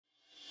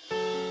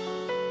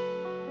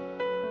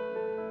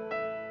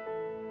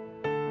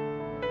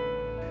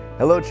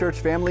Hello, church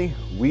family.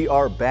 We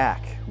are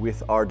back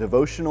with our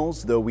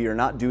devotionals, though we are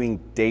not doing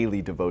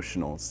daily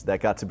devotionals. That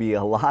got to be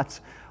a lot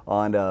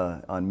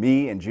on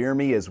me and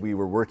Jeremy as we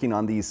were working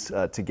on these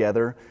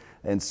together.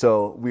 And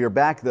so we are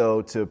back,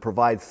 though, to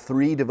provide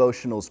 3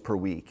 devotionals per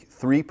week,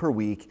 3 per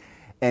week.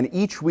 And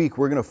each week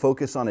we're going to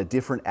focus on a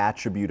different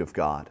attribute of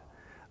God.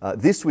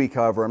 This week,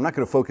 however, I'm not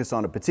going to focus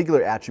on a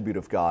particular attribute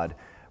of God.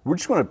 We're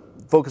just going to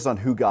focus on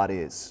who God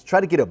is.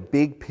 Try to get a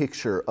big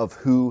picture of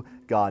who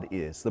God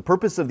is. The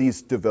purpose of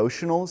these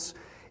devotionals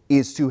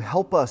is to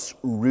help us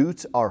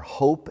root our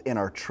hope and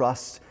our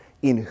trust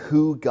in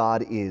who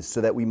God is so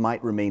that we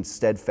might remain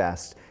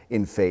steadfast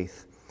in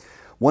faith.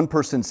 One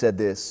person said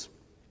this: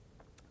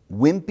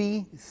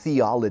 wimpy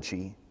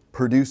theology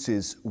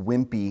produces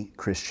wimpy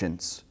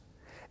Christians,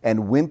 and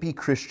wimpy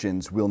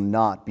Christians will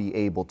not be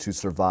able to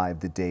survive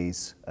the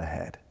days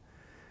ahead.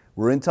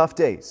 We're in tough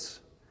days.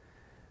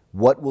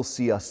 What will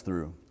see us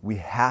through? We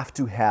have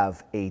to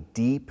have a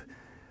deep,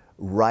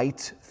 right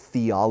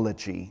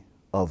theology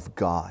of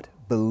God,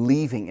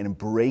 believing and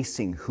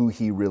embracing who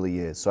He really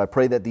is. So I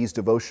pray that these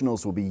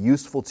devotionals will be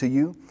useful to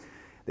you,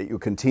 that you'll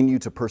continue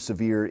to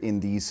persevere in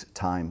these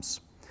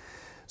times.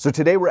 So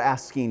today we're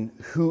asking,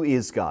 who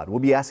is God? We'll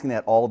be asking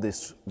that all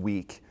this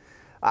week.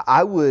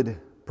 I would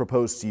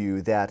propose to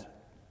you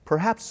that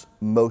perhaps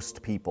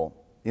most people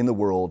in the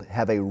world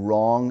have a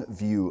wrong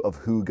view of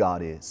who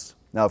God is.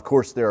 Now, of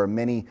course, there are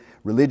many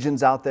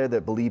religions out there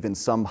that believe in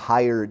some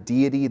higher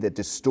deity that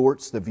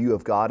distorts the view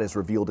of God as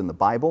revealed in the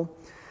Bible.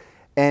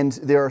 And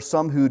there are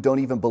some who don't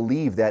even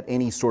believe that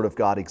any sort of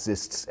God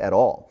exists at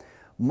all.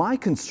 My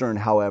concern,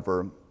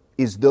 however,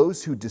 is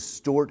those who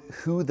distort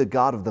who the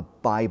God of the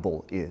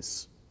Bible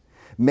is.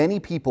 Many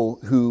people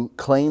who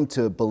claim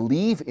to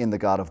believe in the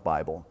God of the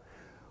Bible,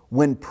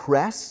 when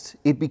pressed,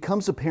 it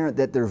becomes apparent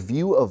that their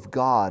view of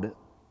God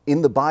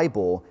in the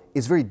Bible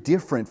is very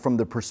different from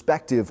the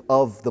perspective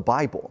of the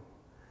Bible.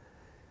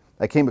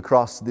 I came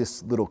across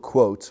this little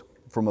quote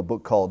from a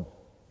book called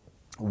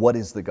What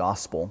is the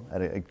Gospel?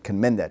 I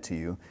commend that to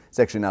you. It's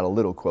actually not a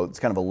little quote, it's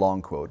kind of a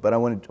long quote, but I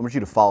want you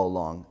to follow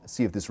along,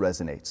 see if this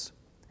resonates.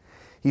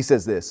 He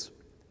says this: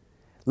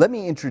 let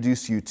me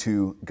introduce you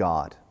to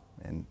God.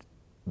 And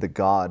the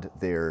God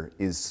there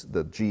is,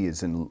 the G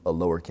is in a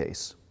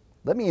lowercase.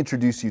 Let me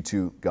introduce you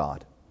to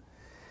God.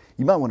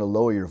 You might want to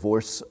lower your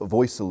voice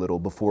a little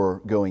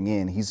before going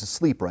in. He's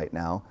asleep right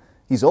now.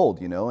 He's old,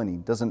 and he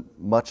doesn't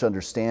much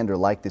understand or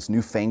like this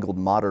newfangled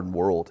modern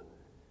world.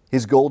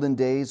 His golden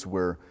days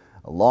were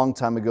a long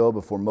time ago,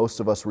 before most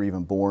of us were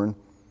even born.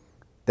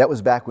 That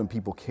was back when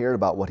people cared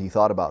about what he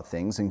thought about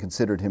things and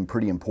considered him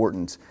pretty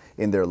important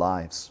in their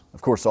lives.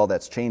 Of course, all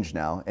that's changed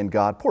now, and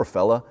God, poor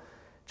fella,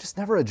 just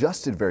never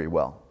adjusted very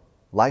well.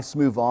 Life's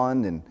moved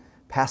on and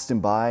passed him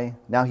by.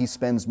 Now he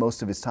spends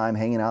most of his time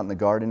hanging out in the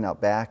garden out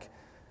back.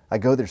 I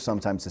go there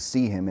sometimes to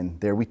see him,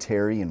 and there we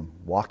tarry and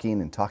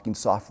walking and talking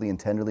softly and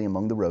tenderly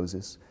among the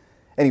roses.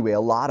 Anyway, a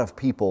lot of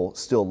people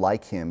still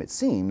like him, it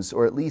seems,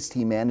 or at least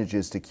he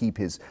manages to keep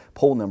his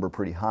poll number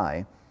pretty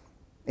high.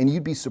 And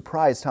you'd be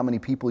surprised how many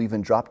people even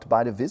dropped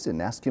by to visit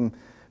and ask him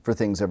for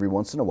things every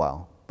once in a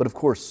while. But of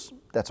course,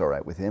 that's all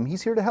right with him.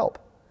 He's here to help.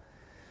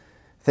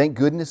 Thank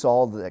goodness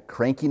all that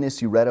crankiness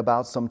you read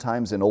about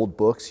sometimes in old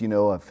books,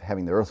 of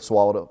having the earth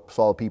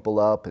swallow people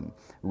up and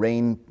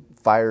raining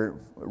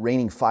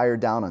fire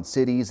down on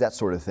cities, that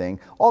sort of thing.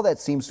 All that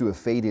seems to have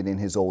faded in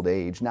his old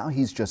age. Now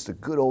he's just a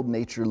good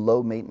old-natured,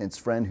 low-maintenance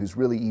friend who's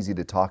really easy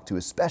to talk to,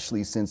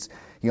 especially since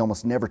he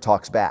almost never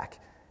talks back.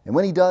 And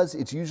when he does,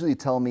 it's usually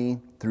to tell me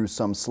through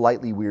some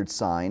slightly weird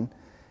sign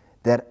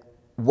that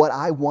what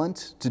I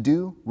want to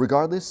do,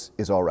 regardless,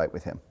 is all right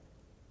with him.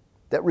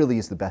 That really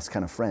is the best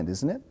kind of friend,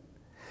 isn't it?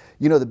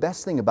 The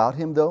best thing about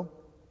him, though,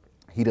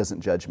 he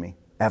doesn't judge me,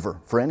 ever,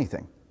 for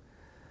anything.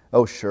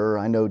 Oh, sure,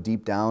 I know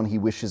deep down he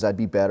wishes I'd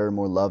be better,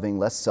 more loving,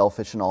 less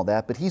selfish and all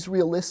that, but he's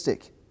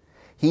realistic.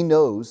 He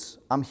knows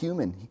I'm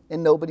human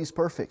and nobody's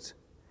perfect.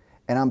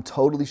 And I'm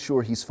totally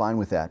sure he's fine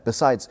with that.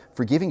 Besides,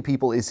 forgiving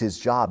people is his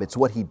job. It's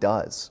what he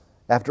does.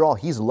 After all,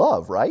 he's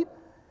love, right?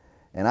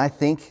 And I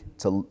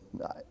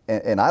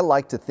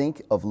like to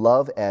think of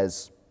love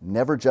as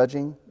never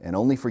judging and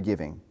only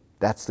forgiving.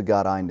 That's the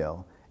God I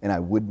know, and I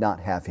would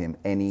not have him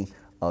any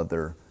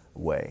other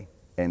way.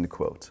 End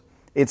quote.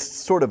 It's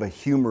sort of a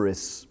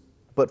humorous,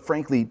 but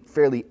frankly,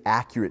 fairly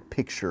accurate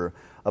picture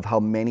of how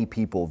many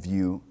people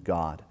view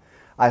God.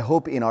 I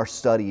hope in our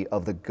study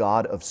of the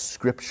God of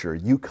Scripture,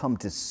 you come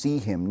to see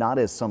him not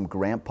as some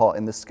grandpa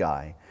in the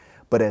sky,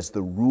 but as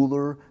the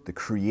ruler, the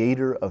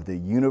creator of the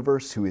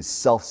universe who is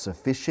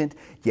self-sufficient,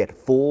 yet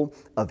full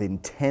of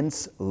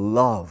intense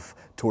love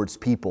towards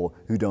people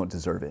who don't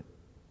deserve it.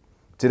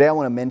 Today I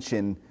want to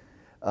mention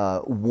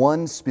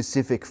one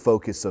specific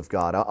focus of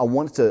God. I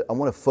want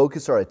to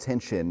focus our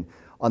attention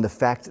on the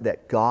fact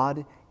that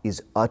God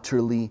is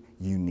utterly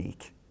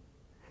unique.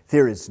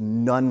 There is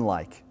none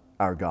like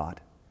our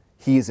God.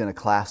 He is in a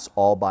class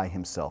all by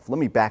himself. Let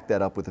me back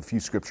that up with a few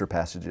scripture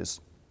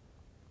passages.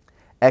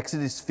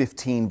 Exodus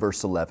 15,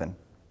 verse 11.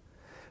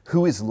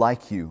 Who is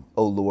like you,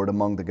 O Lord,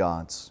 among the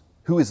gods?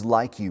 Who is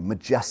like you,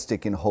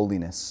 majestic in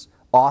holiness,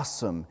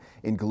 awesome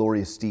in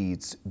glorious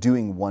deeds,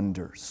 doing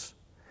wonders.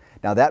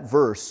 Now that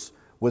verse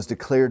was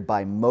declared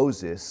by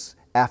Moses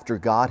after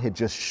God had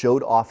just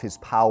showed off his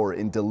power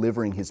in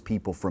delivering his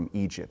people from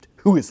Egypt.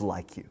 Who is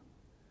like you?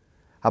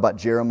 How about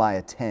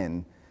Jeremiah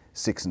 10,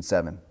 6 and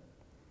 7?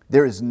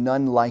 There is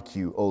none like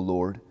you, O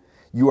Lord.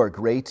 You are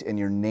great, and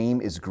your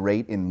name is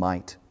great in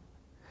might.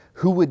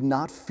 Who would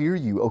not fear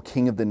you, O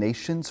King of the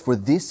nations? For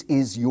this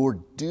is your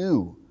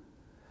due.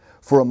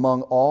 For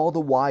among all the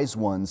wise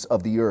ones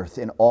of the earth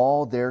and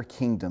all their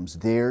kingdoms,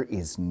 there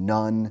is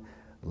none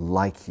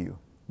like you.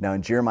 Now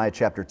in Jeremiah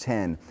chapter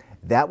 10,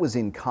 that was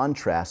in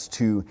contrast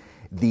to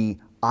the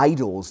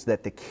idols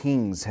that the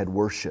kings had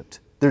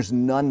worshipped. There's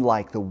none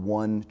like the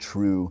one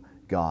true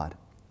God.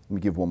 Let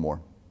me give one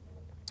more.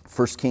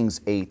 1 Kings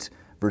 8,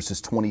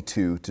 verses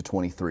 22 to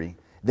 23.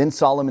 Then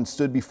Solomon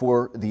stood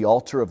before the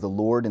altar of the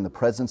Lord in the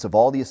presence of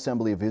all the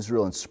assembly of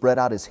Israel and spread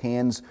out his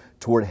hands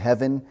toward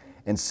heaven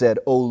and said,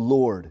 O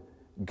Lord,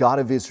 God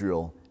of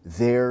Israel,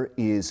 there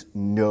is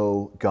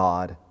no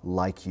God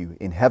like you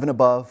in heaven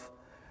above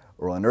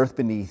or on earth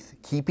beneath,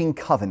 keeping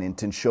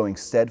covenant and showing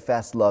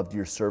steadfast love to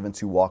your servants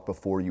who walk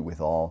before you with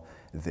all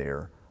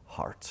their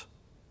heart.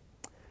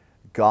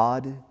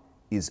 God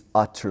is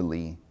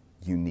utterly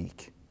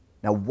unique.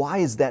 Now, why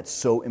is that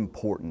so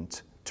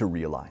important to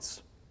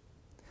realize?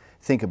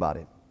 Think about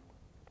it.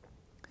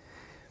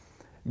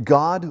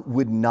 God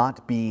would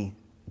not be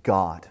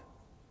God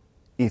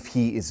if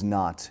he is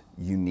not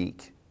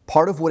unique.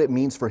 Part of what it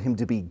means for him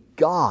to be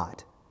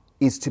God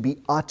is to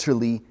be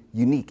utterly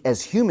unique.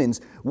 As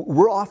humans,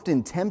 we're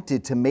often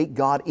tempted to make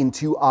God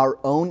into our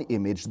own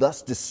image,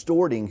 thus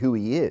distorting who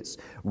he is,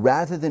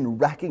 rather than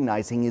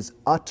recognizing his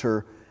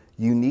utter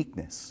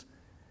uniqueness.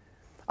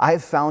 I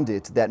have found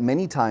it that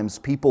many times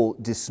people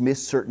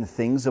dismiss certain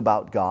things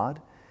about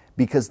God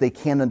because they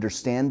can't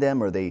understand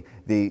them, or the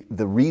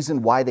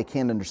reason why they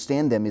can't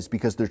understand them is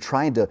because they're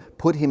trying to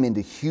put him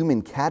into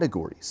human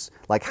categories.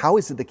 Like, how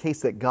is it the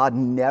case that God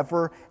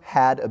never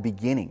had a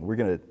beginning? We're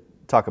going to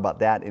talk about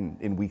that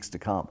in weeks to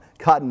come.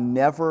 God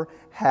never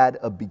had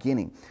a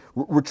beginning.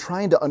 We're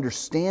trying to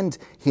understand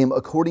him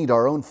according to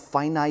our own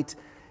finite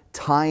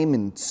time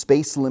and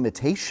space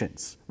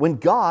limitations, when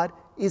God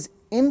is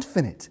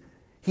infinite.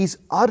 He's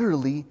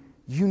utterly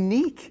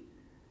unique.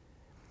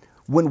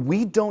 When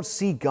we don't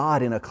see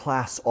God in a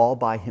class all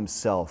by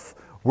himself,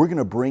 we're going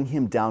to bring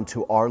him down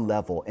to our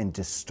level and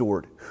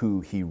distort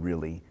who he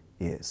really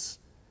is.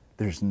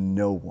 There's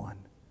no one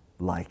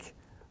like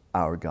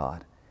our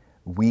God.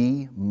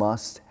 We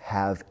must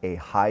have a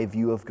high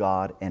view of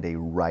God and a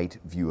right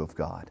view of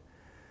God.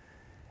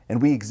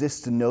 And we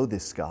exist to know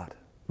this God.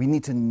 We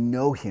need to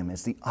know him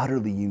as the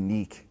utterly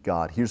unique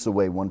God. Here's the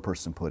way one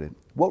person put it.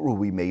 What were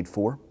we made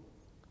for?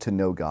 To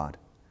know God.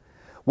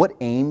 What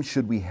aim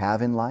should we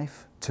have in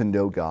life? To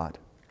know God.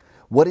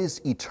 What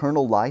is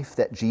eternal life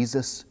that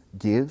Jesus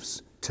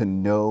gives? To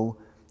know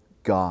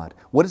God.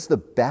 What is the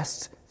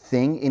best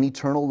thing in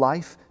eternal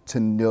life? To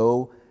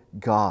know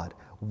God.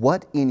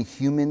 What in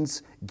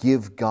humans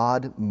give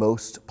God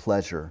most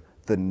pleasure?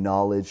 The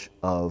knowledge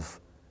of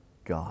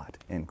God.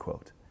 End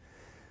quote.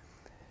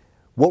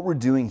 What we're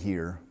doing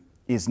here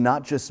is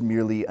not just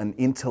merely an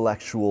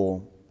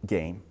intellectual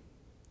game.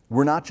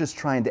 We're not just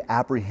trying to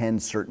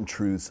apprehend certain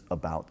truths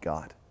about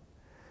God.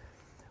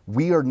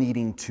 We are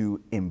needing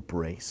to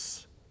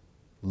embrace,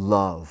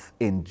 love,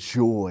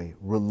 enjoy,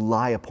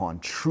 rely upon,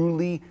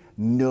 truly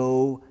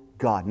know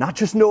God. Not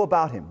just know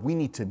about him. We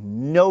need to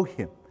know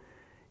him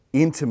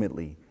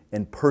intimately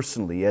and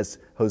personally. As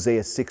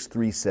Hosea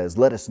 6:3 says,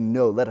 let us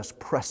know, let us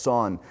press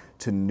on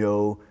to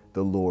know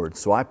the Lord.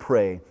 So I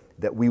pray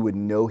that we would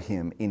know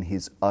him in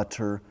his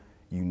utter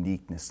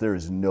uniqueness. There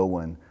is no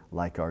one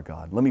like our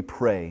God. Let me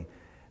pray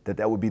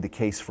that would be the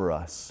case for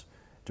us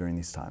during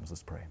these times.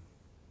 Let's pray.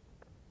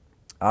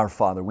 Our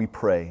Father, we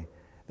pray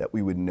that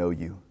we would know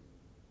you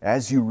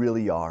as you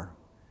really are,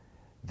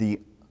 the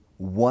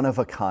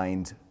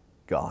one-of-a-kind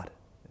God.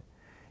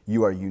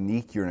 You are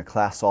unique. You're in a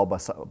class all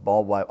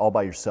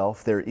by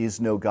yourself. There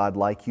is no God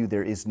like you.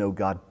 There is no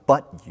God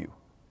but you.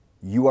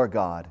 You are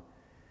God,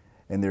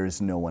 and there is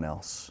no one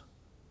else.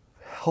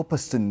 Help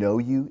us to know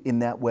you in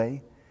that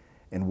way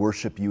and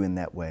worship you in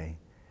that way,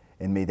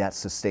 and may that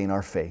sustain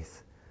our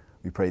faith.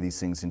 We pray these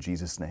things in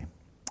Jesus' name.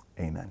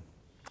 Amen.